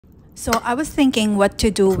So I was thinking what to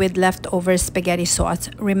do with leftover spaghetti sauce.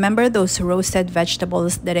 Remember those roasted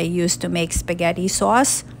vegetables that I used to make spaghetti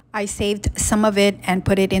sauce? I saved some of it and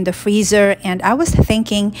put it in the freezer, and I was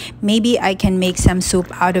thinking maybe I can make some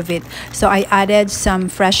soup out of it. So I added some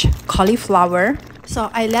fresh cauliflower. So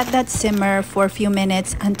I let that simmer for a few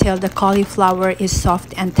minutes until the cauliflower is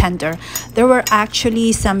soft and tender. There were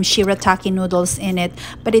actually some shirataki noodles in it,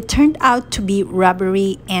 but it turned out to be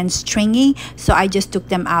rubbery and stringy, so I just took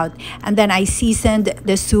them out. And then I seasoned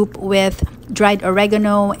the soup with dried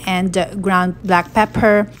oregano and ground black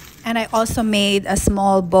pepper. And I also made a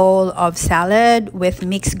small bowl of salad with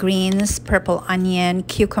mixed greens, purple onion,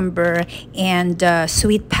 cucumber, and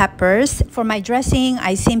sweet peppers. For my dressing,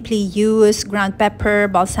 I simply use ground pepper,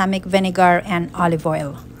 balsamic vinegar, and olive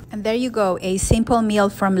oil. And there you go, a simple meal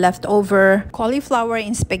from leftover cauliflower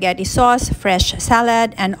in spaghetti sauce, fresh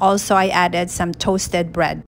salad, and also I added some toasted bread.